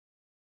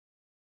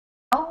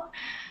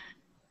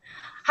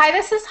Hi,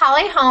 this is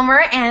Holly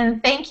Homer,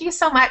 and thank you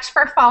so much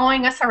for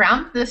following us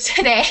around this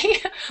today.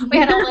 We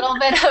had a little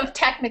bit of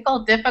technical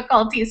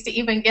difficulties to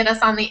even get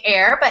us on the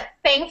air, but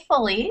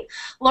thankfully,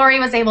 Lori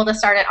was able to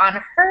start it on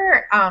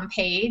her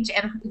page,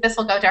 and this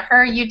will go to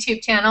her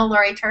YouTube channel,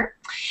 Lori Turn.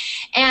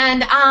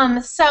 And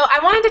so I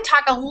wanted to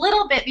talk a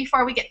little bit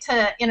before we get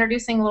to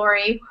introducing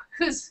Lori,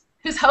 who's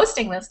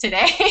hosting this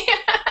today.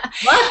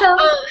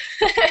 Welcome.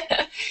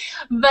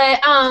 But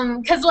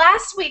because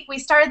last week we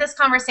started this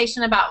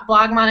conversation about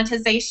blog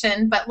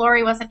monetization, but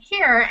Lori wasn't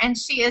here, and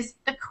she is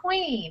the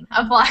queen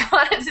of blog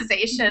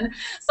monetization.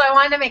 So I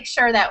wanted to make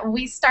sure that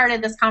we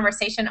started this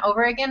conversation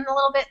over again a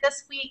little bit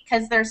this week,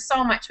 because there's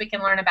so much we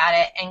can learn about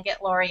it and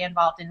get Lori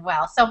involved in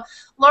well. So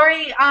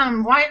Lori,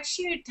 why don't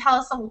you tell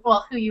us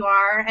who you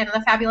are and the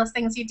fabulous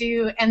things you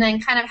do, and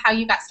then kind of how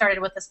you got started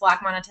with this blog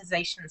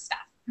monetization stuff.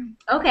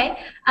 Okay,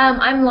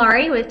 I'm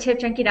Laurie with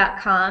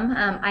tipjunkie.com.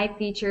 I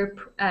feature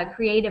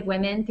creative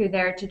women through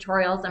their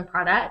tutorials and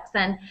products,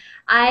 and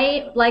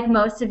I, like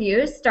most of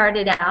you,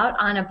 started out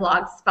on a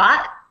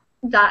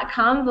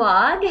blogspot.com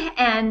blog,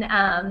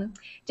 and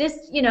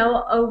just,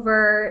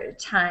 over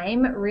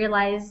time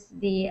realized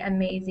the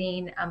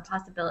amazing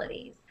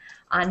possibilities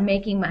on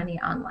making money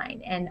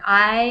online. And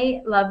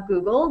I love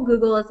Google.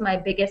 Google is my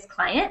biggest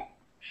client.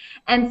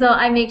 And so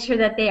I make sure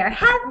that they are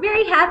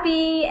very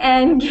happy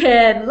and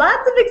get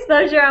lots of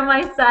exposure on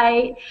my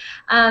site,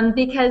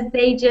 because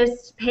they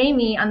just pay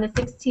me on the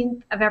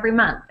 16th of every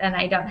month, and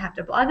I don't have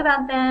to blog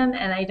about them,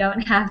 and I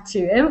don't have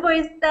to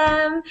invoice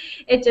them.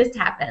 It just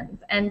happens.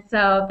 And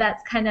so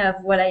that's kind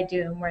of what I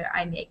do and where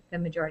I make the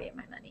majority of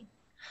my money.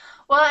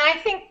 Well, I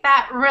think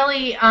that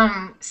really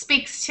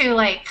speaks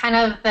to kind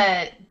of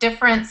the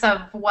difference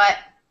of what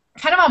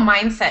kind of a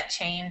mindset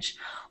change,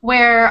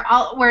 where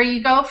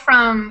you go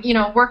from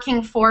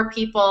working for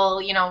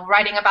people,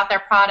 writing about their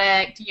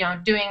product,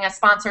 doing a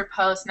sponsored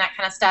post and that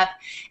kind of stuff,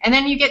 and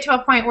then you get to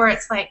a point where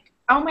it's like,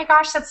 oh my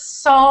gosh, that's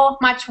so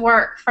much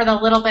work for the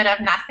little bit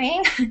of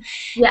nothing.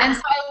 Yeah. And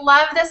so I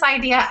love this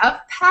idea of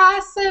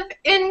passive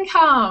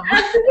income.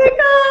 Passive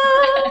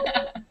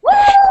income.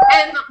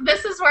 And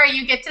this is where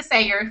you get to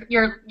say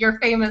your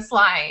famous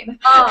line.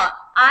 Oh,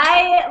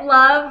 I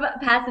love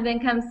passive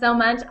income so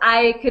much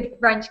I could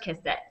French kiss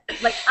it.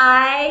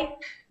 I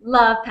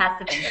love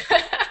passive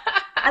income.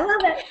 I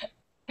love it.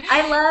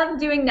 I love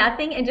doing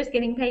nothing and just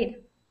getting paid.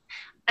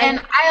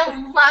 And I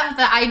love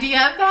the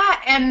idea of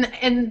that, and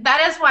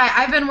that is why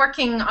I've been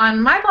working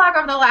on my blog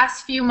over the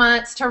last few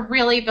months to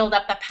really build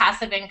up the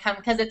passive income,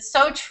 because it's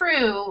so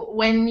true.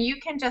 When you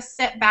can just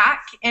sit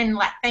back and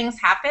let things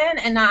happen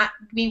and not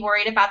be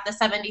worried about the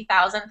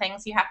 70,000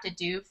 things you have to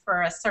do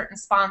for a certain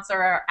sponsor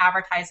or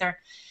advertiser,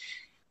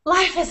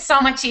 life is so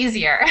much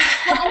easier.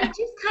 Well, and it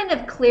just kind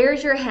of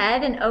clears your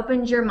head and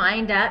opens your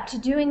mind up to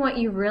doing what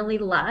you really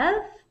love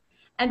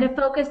and to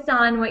focus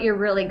on what you're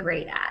really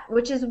great at,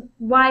 which is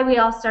why we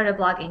all started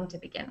blogging to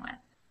begin with.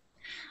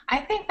 I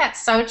think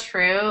that's so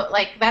true.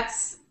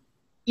 That's,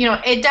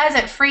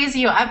 it frees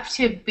you up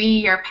to be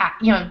your,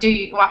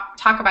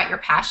 talk about your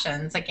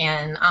passions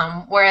again.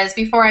 Whereas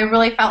before I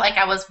really felt like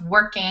I was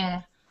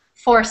working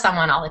for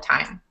someone all the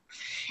time.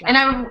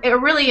 And it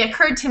really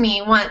occurred to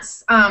me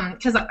once,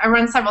 because I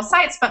run several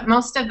sites, but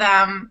most of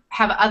them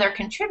have other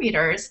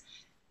contributors.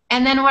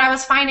 And then what I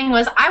was finding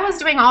was I was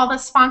doing all the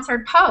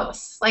sponsored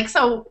posts.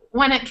 So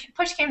when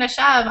push came to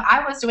shove,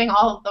 I was doing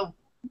all the,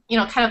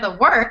 kind of the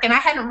work, and I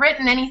hadn't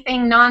written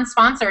anything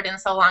non-sponsored in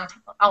a long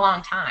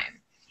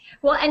time.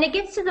 Well, and it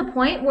gets to the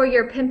point where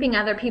you're pimping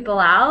other people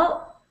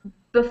out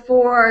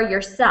before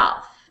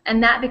yourself,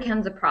 and that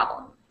becomes a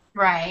problem.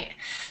 Right.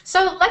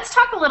 So let's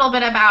talk a little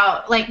bit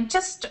about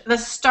just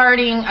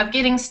the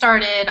getting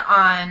started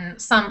on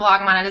some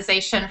blog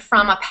monetization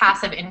from a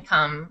passive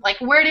income.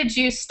 Where did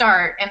you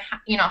start, and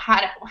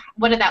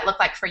what did that look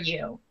like for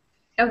you?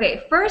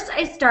 Okay, first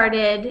I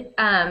started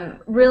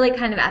really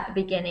kind of at the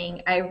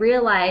beginning. I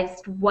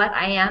realized what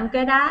I am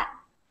good at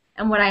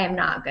and what I am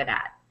not good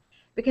at.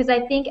 Because I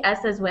think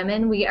us as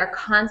women, we are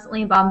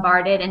constantly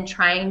bombarded and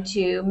trying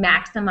to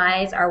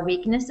maximize our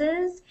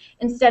weaknesses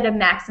instead of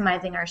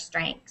maximizing our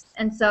strengths.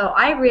 And so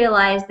I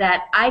realized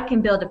that I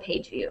can build a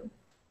page view.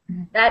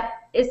 Mm-hmm. That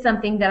is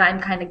something that I'm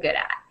kind of good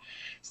at.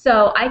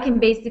 So I can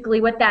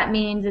basically, what that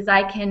means is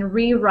I can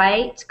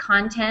rewrite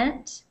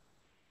content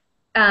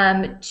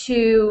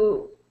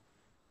to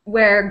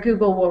where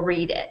Google will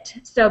read it.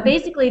 So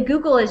basically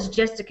Google is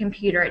just a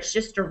computer, it's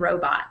just a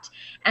robot.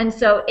 And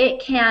so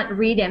it can't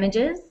read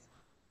images.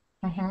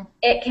 Mm-hmm.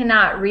 It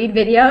cannot read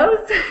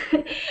videos.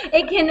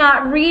 It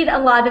cannot read a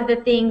lot of the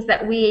things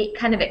that we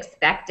kind of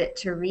expect it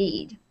to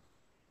read.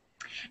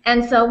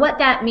 And so what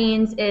that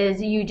means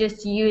is you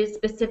just use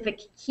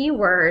specific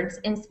keywords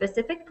in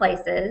specific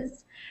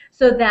places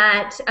so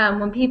that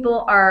when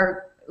people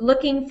are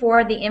looking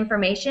for the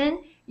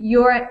information,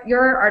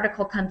 your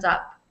article comes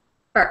up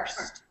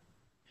first.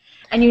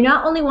 And you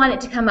not only want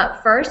it to come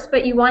up first,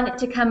 but you want it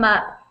to come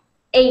up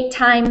 8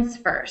 times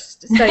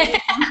first. So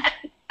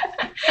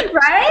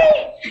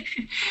right?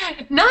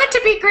 Not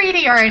to be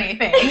greedy or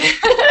anything.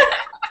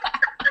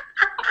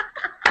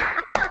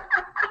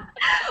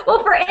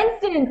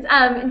 instance,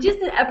 just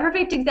a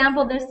perfect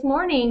example this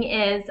morning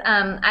is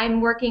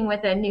I'm working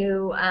with a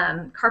new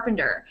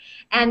carpenter.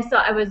 And so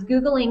I was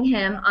Googling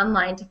him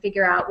online to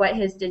figure out what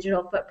his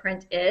digital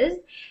footprint is.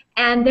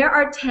 And there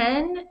are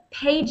 10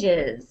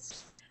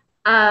 pages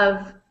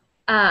of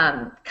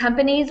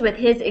companies with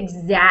his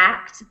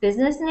exact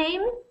business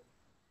name,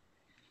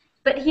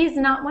 but he's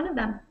not one of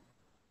them.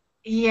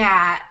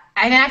 Yeah,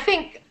 and I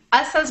think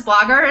us as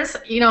bloggers,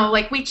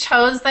 like we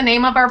chose the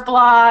name of our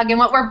blog and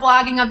what we're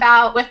blogging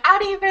about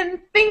without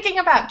even thinking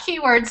about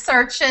keyword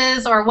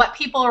searches or what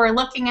people are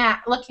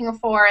looking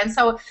for. And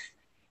so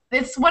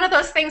it's one of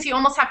those things you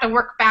almost have to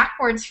work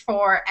backwards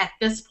for at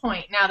this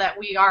point now that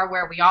we are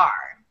where we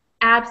are.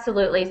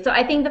 Absolutely. So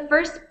I think the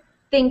first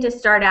thing to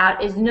start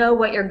out is know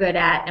what you're good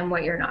at and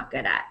what you're not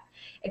good at.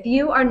 If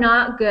you are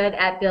not good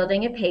at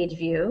building a page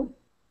view,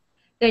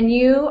 then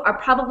you are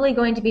probably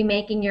going to be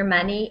making your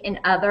money in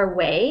other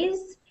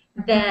ways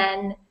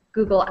than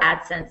Google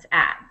AdSense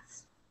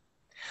ads.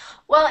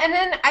 Well, and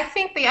then I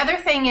think the other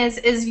thing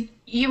is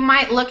you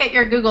might look at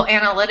your Google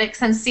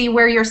Analytics and see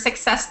where you're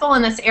successful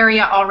in this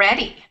area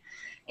already.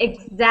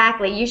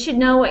 Exactly. You should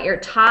know what your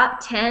top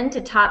 10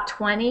 to top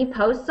 20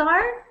 posts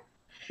are,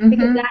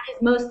 because that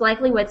is most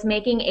likely what's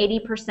making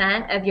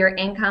 80% of your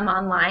income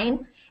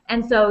online.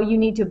 And so you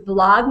need to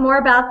blog more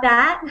about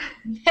that.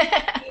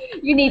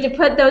 You need to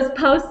put those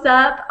posts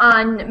up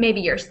on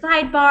maybe your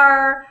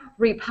sidebar,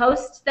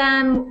 repost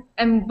them.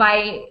 And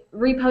by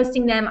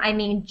reposting them, I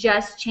mean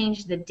just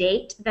change the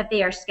date that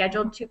they are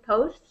scheduled to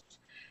post,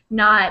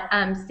 not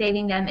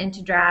saving them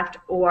into draft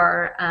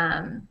or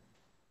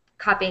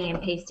copying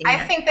and pasting them.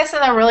 I think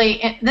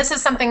this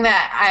is something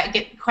that I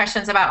get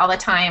questions about all the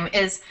time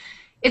is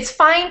it's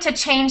fine to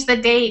change the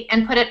date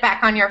and put it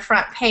back on your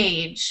front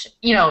page,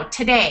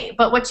 today.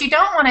 But what you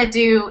don't want to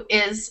do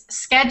is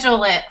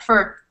schedule it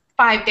for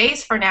 5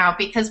 days for now,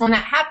 because when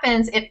that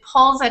happens, it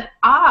pulls it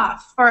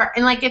off.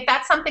 And like if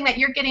that's something that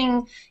you're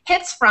getting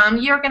hits from,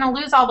 you're going to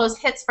lose all those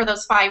hits for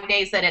those 5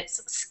 days that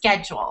it's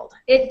scheduled.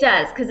 It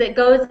does, because it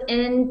goes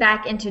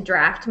back into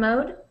draft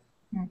mode.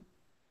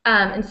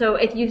 And so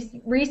if you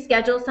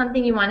reschedule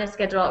something, you want to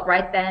schedule it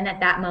right then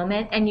at that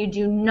moment, and you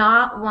do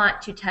not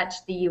want to touch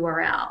the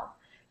URL.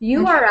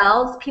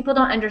 URLs, people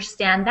don't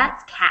understand,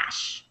 that's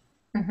cash.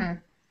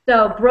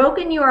 So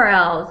broken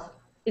URLs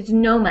is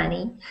no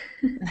money.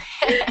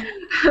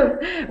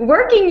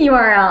 Working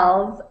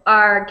URLs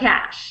are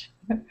cash.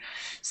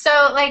 So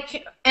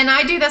and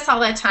I do this all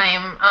the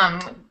time,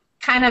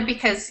 kind of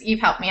because you've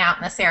helped me out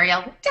in this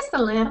area just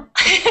a little.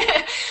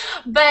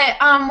 But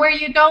where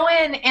you go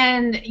in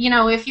and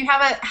if you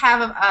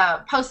have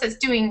a post that's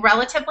doing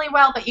relatively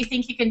well but you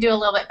think you can do a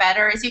little bit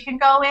better, is you can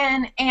go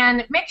in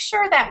and make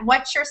sure that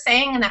what you're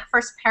saying in that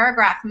first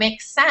paragraph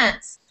makes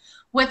sense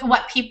with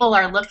what people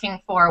are looking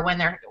for when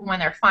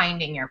they're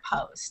finding your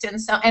post,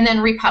 and then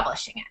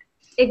republishing it.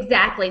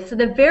 Exactly. So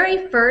the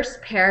very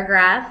first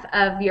paragraph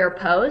of your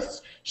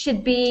post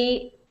should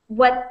be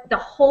what the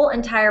whole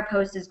entire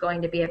post is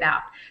going to be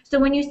about. So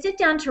when you sit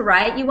down to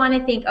write, you want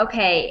to think,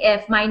 okay,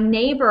 if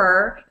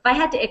I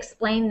had to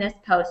explain this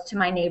post to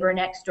my neighbor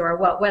next door,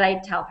 what would I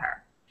tell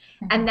her?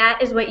 And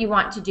that is what you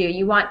want to do.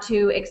 You want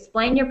to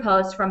explain your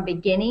post from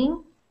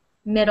beginning,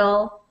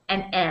 middle,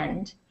 and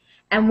end.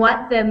 And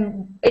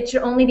it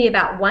should only be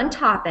about one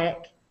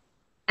topic,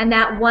 and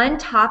that one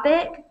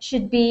topic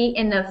should be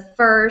in the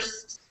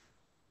first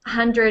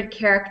 100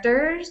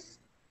 characters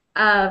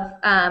of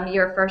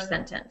your first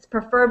sentence,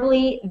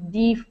 preferably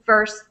the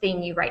first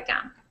thing you write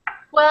down.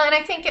 Well, and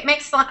I think it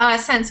makes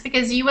sense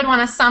because you would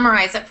want to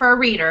summarize it for a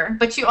reader,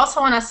 but you also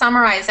want to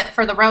summarize it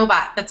for the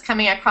robot that's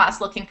coming across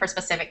looking for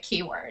specific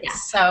keywords. Yeah.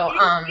 So,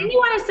 and you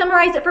want to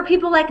summarize it for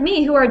people like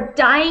me who are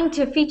dying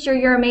to feature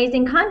your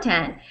amazing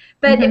content.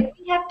 But if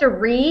we have to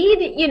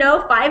read,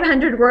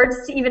 500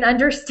 words to even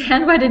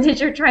understand what it is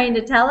you're trying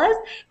to tell us,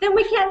 then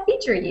we can't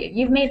feature you.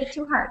 You've made it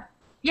too hard.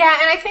 Yeah,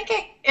 and I think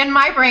in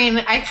my brain,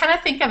 I kind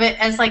of think of it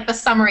as like the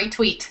summary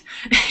tweet,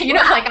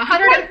 like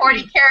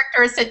 140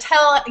 characters to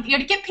tell, to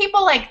get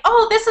people like,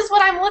 oh, this is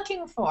what I'm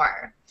looking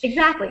for.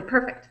 Exactly,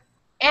 perfect.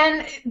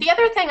 And the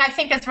other thing I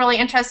think is really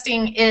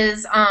interesting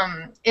is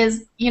I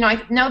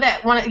know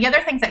that one of the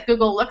other things that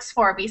Google looks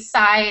for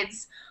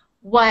besides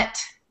what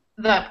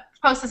the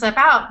post is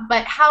about,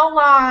 but how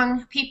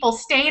long people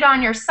stayed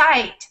on your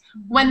site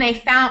when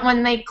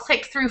they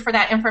click through for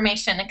that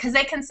information, because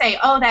they can say,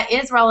 oh, that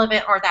is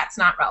relevant or that's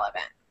not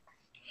relevant.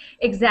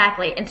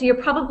 Exactly. And so you're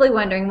probably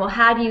wondering, well,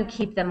 how do you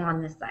keep them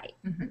on the site?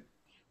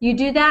 You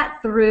do that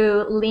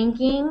through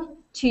linking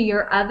to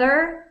your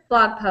other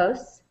blog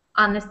posts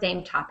on the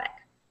same topic.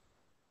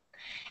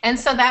 And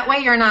so that way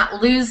you're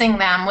not losing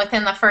them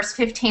within the first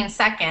 15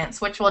 seconds,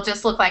 which will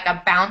just look like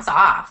a bounce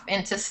off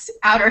into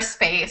outer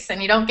space,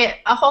 and you don't get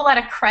a whole lot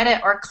of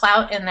credit or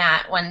clout in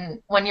that when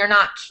you're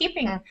not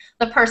keeping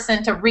the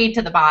person to read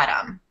to the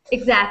bottom.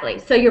 Exactly.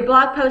 So your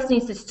blog post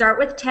needs to start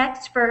with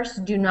text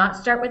first. Do not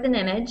start with an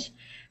image,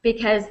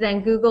 because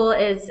then Google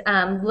is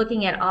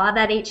looking at all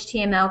that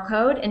HTML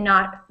code and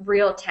not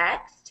real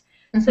text.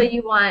 So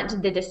you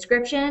want the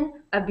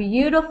description, a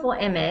beautiful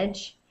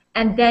image,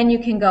 and then you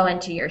can go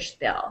into your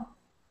spiel.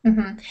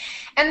 Hmm.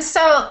 And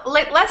so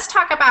let's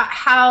talk about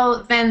how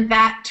then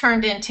that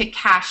turned into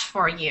cash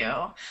for you.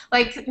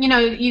 Like,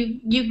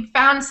 you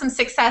found some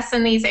success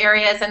in these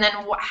areas, and then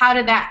how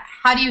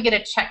do you get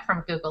a check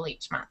from Google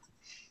each month?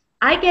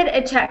 I get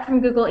a check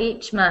from Google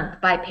each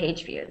month by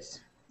page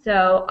views.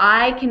 So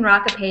I can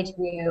rock a page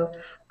view.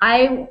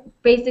 I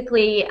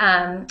basically,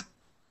 I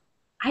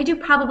do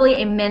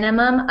probably a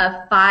minimum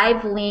of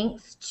 5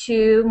 links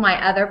to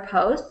my other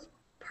posts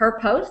per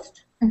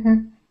post.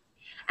 Hmm.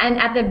 And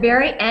at the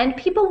very end,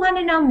 people want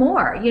to know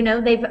more.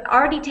 They've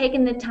already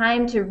taken the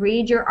time to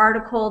read your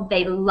article.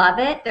 They love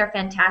it. They're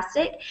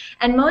fantastic.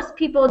 And most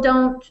people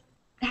don't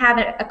have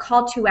a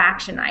call to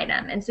action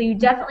item. And so you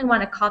definitely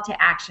want a call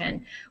to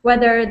action,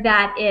 whether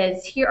that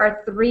is, here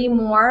are 3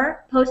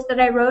 more posts that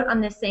I wrote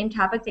on this same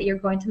topic that you're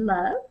going to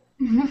love,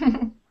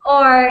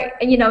 or,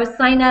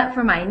 sign up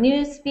for my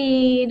news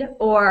feed,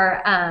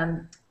 or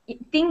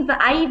things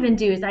that I even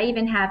do is I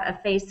even have a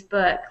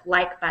Facebook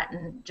like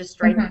button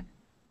just right Hmm.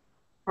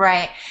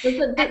 Right.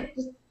 there.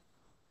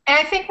 And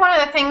I think one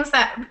of the things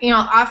that,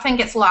 often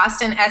gets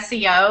lost in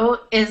SEO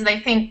is they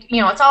think,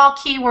 it's all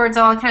keywords,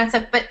 all that kind of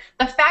stuff. But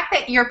the fact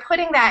that you're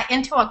putting that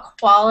into a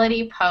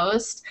quality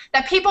post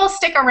that people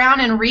stick around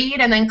and read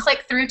and then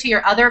click through to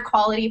your other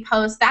quality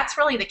posts, that's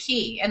really the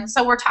key. And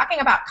so we're talking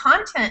about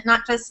content,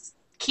 not just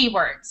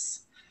keywords.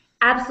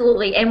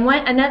 Absolutely. And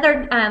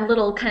another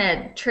little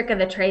kind of trick of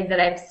the trade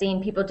that I've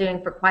seen people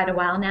doing for quite a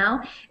while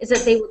now is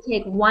that they will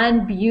take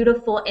one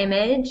beautiful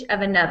image of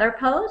another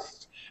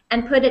post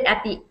and put it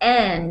at the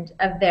end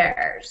of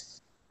theirs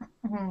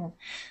Mhm.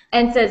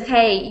 and says,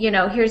 hey,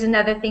 here's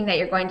another thing that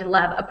you're going to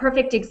love. A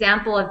perfect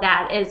example of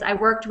that is I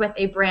worked with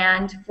a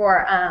brand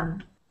for,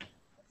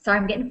 sorry,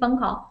 I'm getting a phone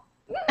call.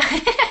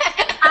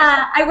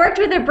 I worked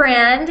with a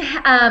brand,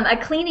 a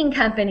cleaning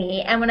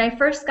company, and when I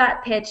first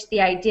got pitched the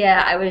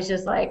idea, I was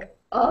just like,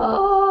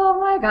 oh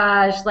my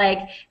gosh, like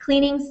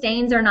cleaning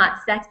stains are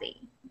not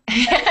sexy.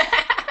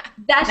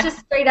 That's just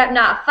straight up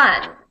not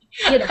fun,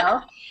 you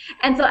know?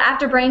 And so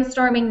after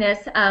brainstorming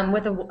this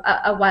with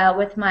a while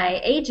with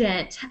my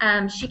agent,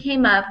 she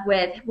came up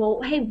with,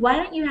 well, hey, why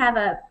don't you have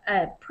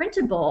a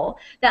printable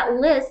that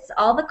lists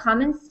all the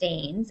common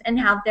stains and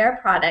how their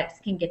products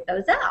can get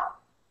those out?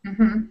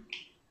 Hmm.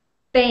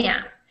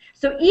 Bam.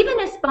 So even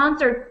a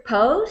sponsored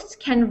post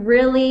can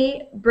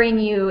really bring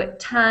you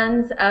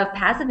tons of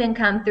passive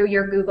income through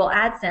your Google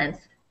AdSense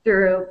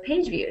through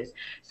page views.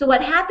 So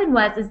what happened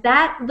was is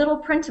that little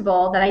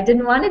printable that I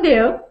didn't want to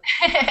do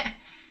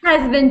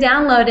has been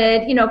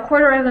downloaded,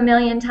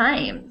 250,000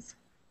 times.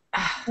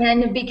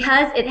 And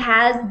because it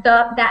has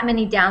that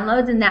many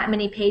downloads and that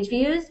many page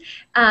views,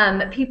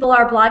 people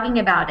are blogging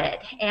about it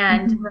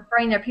and Mhm.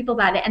 referring their people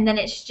about it. And then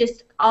it's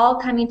just all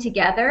coming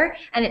together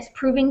and it's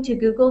proving to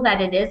Google that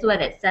it is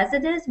what it says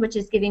it is, which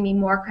is giving me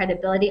more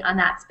credibility on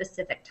that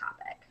specific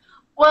topic.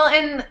 Well,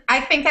 and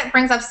I think that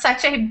brings up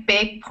such a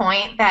big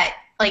point that,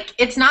 like,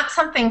 it's not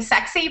something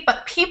sexy,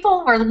 but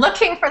people were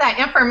looking for that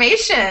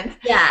information. And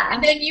Yeah.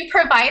 then you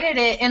provided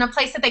it in a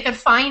place that they could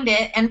find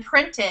it and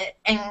print it,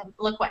 and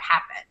look what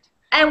happened.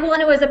 And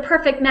one, it was a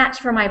perfect match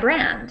for my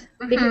brand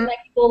because Hmm. my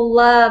people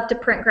love to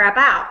print crap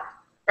out.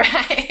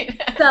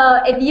 Right.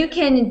 So if you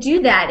can do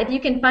that, if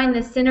you can find the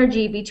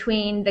synergy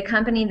between the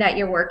company that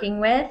you're working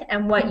with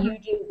and what you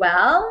Mhm. do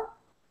well,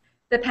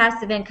 the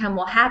passive income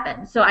will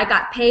happen. So I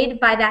got paid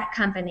by that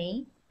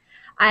company.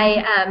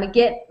 I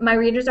get my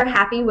readers are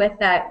happy with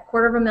that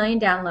 250,000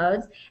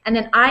 downloads, and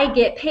then I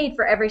get paid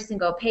for every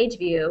single page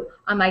view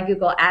on my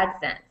Google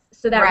AdSense.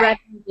 So that Right.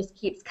 revenue just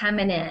keeps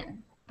coming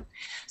in.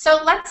 So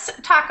let's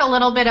talk a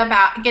little bit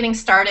about getting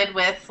started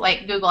with,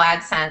 like, Google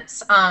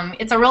AdSense.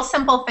 It's a real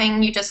simple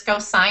thing. You just go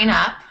sign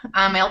up.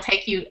 It'll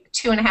take you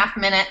 2.5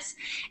 minutes.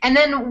 And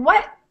then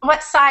what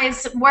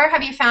size? Where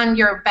have you found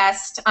your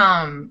best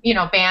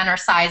banner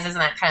sizes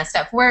and that kind of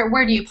stuff?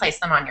 Where do you place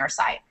them on your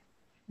site?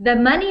 The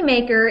money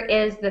maker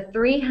is the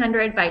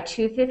 300 by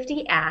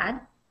 250 ad.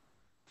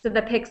 So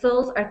the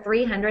pixels are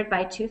 300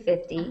 by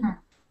 250 Mhm.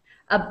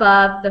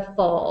 above the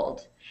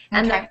fold.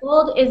 And the Okay.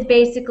 fold is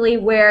basically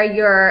where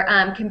your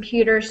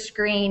computer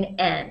screen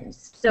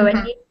ends. So it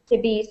Hmm. needs to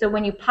be, so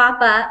when you pop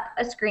up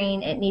a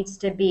screen, it needs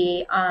to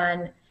be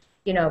on,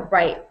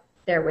 right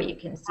there where you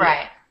can see it.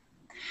 Right.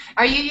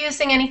 Are you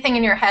using anything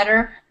in your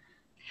header?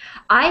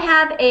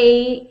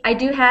 I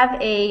do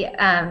have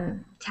a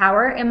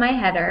tower in my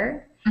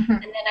header, Hmm.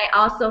 and then I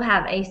also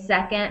have a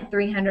second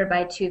 300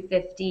 by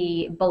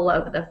 250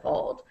 below the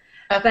fold.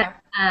 But Okay.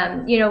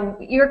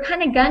 you're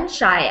kind of gun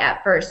shy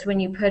at first when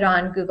you put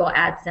on Google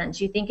AdSense.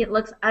 You think it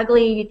looks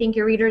ugly. You think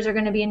your readers are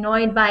going to be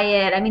annoyed by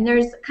it. I mean,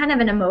 there's kind of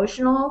an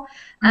emotional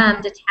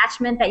Hmm.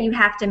 detachment that you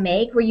have to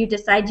make where you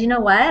decide, you know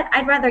what?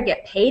 I'd rather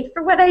get paid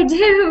for what I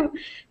do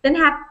than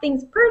have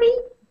things pretty.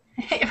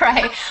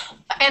 Right.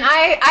 And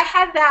I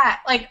had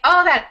that, like,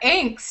 oh, that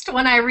angst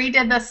when I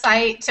redid the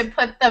site to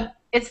put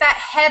it's that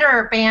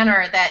header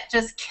banner that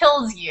just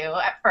kills you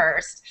at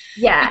first.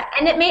 Yeah,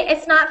 and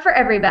it's not for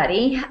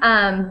everybody,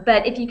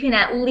 but if you can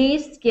at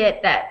least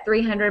get that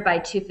 300 by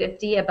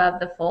 250 above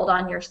the fold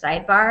on your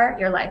sidebar,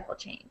 your life will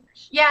change.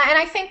 Yeah, and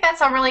I think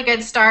that's a really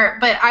good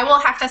start, but I will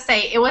have to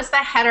say it was the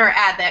header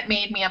ad that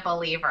made me a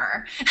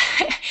believer.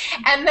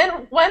 And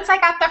then once I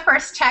got the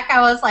first check, I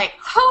was like,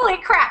 holy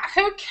crap,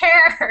 who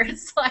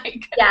cares?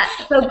 Like, Yeah,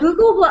 so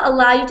Google will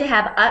allow you to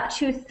have up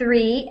to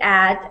 3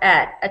 ads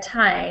at a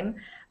time.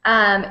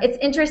 It's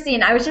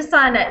interesting. I was just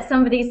on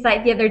somebody's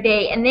site the other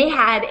day, and they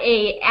had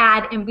a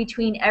ad in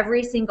between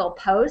every single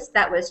post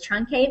that was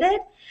truncated.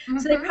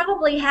 So they mhm.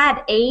 probably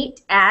had 8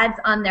 ads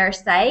on their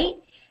site,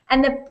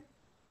 and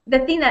the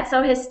thing that's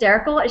so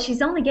hysterical is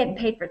she's only getting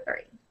paid for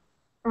 3.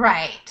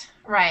 Right,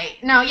 right.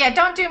 No, yeah,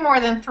 don't do more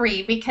than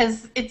three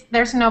because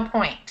there's no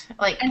point.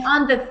 Like, And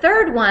on the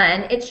third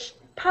one,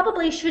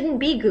 probably shouldn't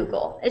be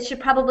Google. It should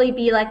probably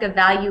be like a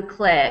value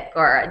click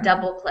or a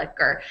double click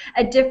or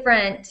a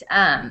different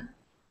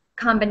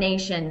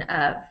combination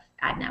of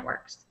ad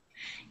networks.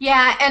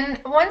 yeah,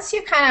 and once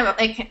you kind of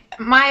like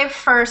my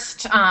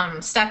first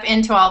step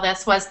into all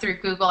this was through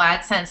Google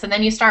AdSense, and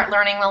then you start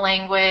learning the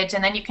language,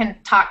 and then you can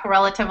talk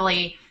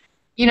relatively,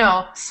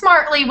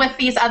 smartly with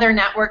these other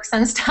networks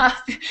and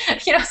stuff,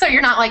 so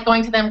you're not like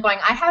going to them going,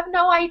 I have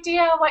no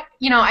idea what,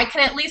 I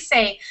can at least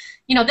say,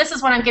 this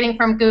is what I'm getting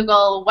from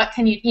Google. What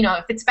can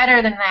if it's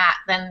better than that,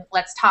 then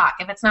let's talk.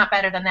 If it's not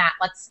better than that,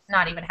 let's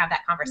not even have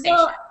that conversation.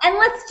 Well, and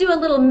let's do a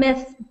little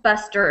myth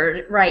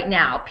buster right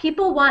now.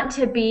 People want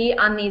to be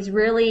on these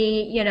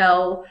really,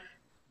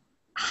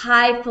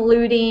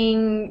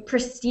 highfalutin,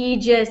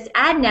 prestigious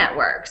ad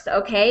networks,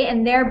 okay?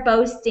 And they're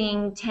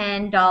boasting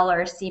 $10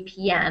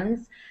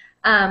 CPMs,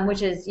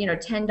 which is,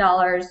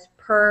 $10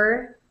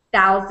 per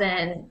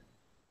thousand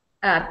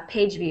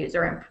page views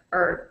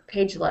or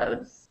page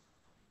loads,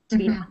 to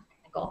be Hmm.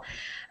 non-technical.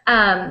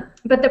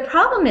 But the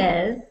problem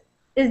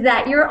is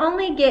that you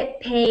only get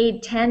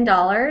paid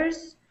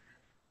 $10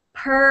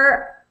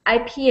 per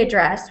IP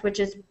address, which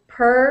is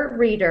per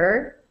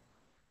reader,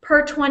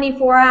 per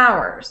 24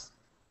 hours.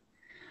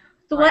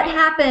 So what Right.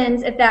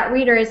 happens if that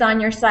reader is on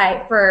your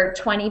site for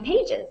 20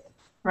 pages?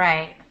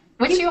 Right.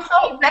 Which You you pay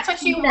hope. That's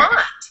what you 50 cents.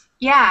 want.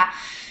 Yeah.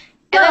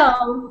 And then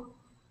So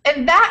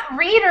and that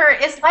reader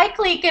is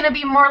likely going to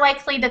be more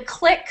likely to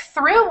click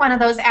through one of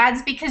those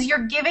ads because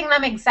you're giving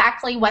them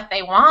exactly what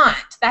they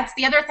want. That's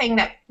the other thing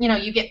that,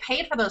 you get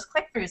paid for those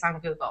click-throughs on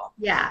Google.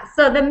 yeah,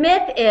 so the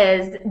myth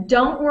is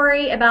don't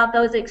worry about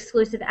those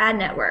exclusive ad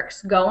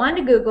networks. Go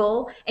onto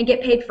Google and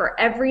get paid for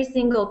every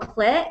single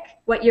click,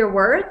 what you're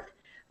worth,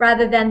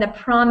 rather than the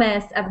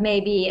promise of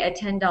maybe a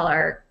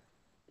 $10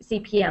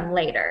 CPM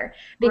later.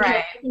 Because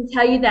Right. I can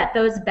tell you that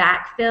those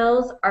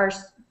backfills are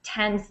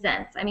 10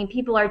 cents. I mean,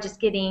 people are just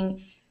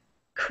getting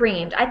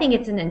creamed. I think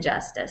it's an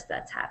injustice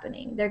that's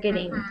happening. They're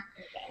getting Mhm.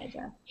 taken advantage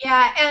of.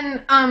 Yeah,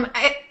 and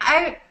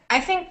I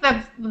think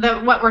the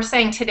what we're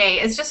saying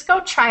today is just go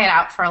try it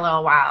out for a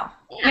little while.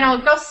 Yeah.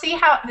 Go see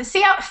how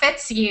it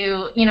fits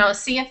you.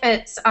 See if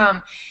it's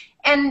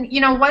and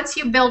once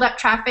you build up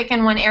traffic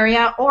in one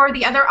area, or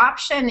the other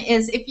option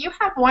is if you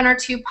have one or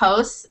two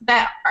posts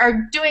that are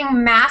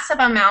doing massive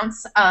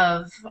amounts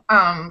of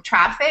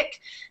traffic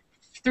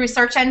through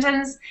search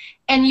engines,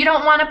 and you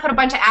don't want to put a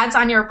bunch of ads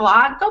on your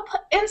blog,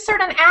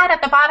 insert an ad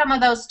at the bottom of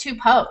those two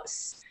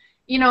posts.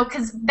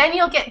 Because then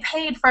you'll get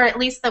paid for at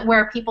least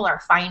where people are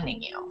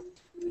finding you.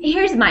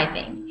 Here's my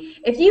thing.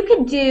 If you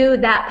could do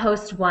that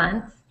post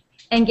once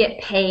and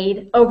get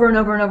paid over and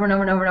over and over and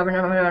over and over and over and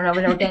over and over and over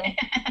and over again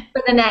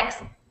for the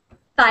next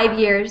 5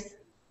 years,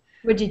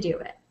 would you do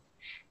it?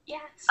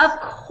 Of Yes.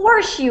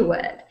 course you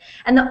would.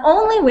 And the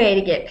only way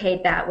to get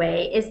paid that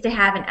way is to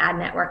have an ad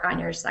network on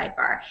your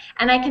sidebar.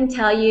 And I can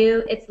tell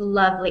you it's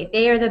lovely.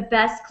 They are the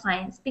best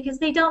clients because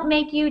they don't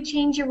make you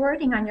change your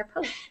wording on your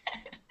post.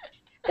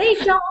 They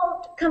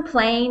don't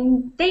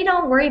complain. They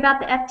don't worry about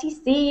the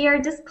FTC or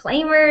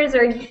disclaimers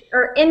or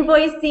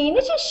invoicing.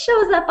 It just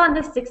shows up on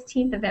the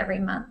 16th of every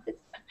month.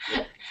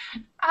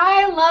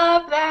 I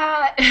love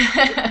that.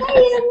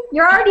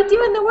 You're already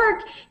doing the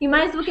work. You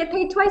might as well get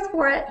paid twice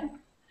for it.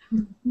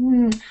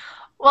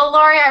 Well,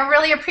 Lori, I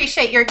really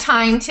appreciate your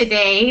time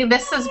today.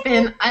 This has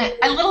been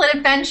a little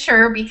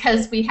adventure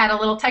because we had a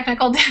little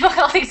technical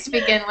difficulties to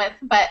begin with,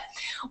 but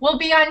we'll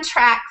be on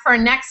track for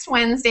next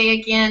Wednesday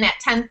again at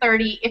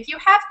 10:30. If you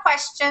have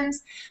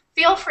questions,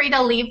 feel free to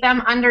leave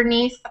them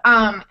underneath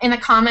in the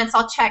comments.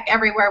 I'll check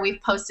everywhere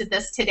we've posted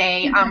this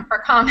today for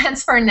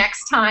comments for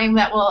next time.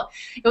 It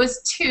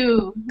was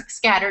too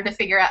scattered to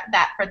figure out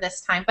that for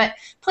this time. But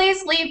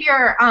please leave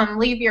your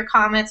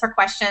comments or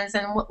questions,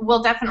 and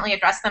we'll definitely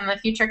address them in the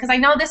future because I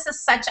know this is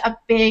such a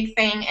big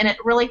thing, and it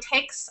really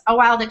takes a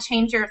while to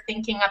change your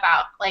thinking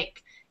about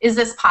like, is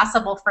this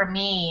possible for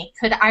me?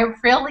 Could I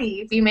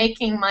really be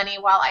making money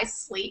while I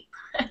sleep?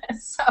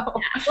 So.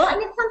 Well, and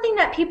it's something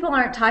that people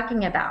aren't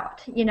talking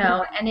about,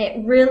 and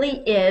it really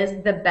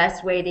is the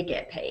best way to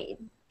get paid,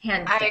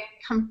 hands down. I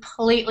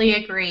completely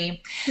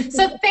agree.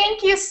 So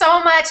thank you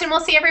so much, and we'll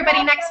see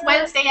everybody next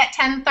Wednesday at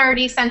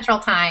 10:30 Central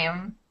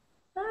Time.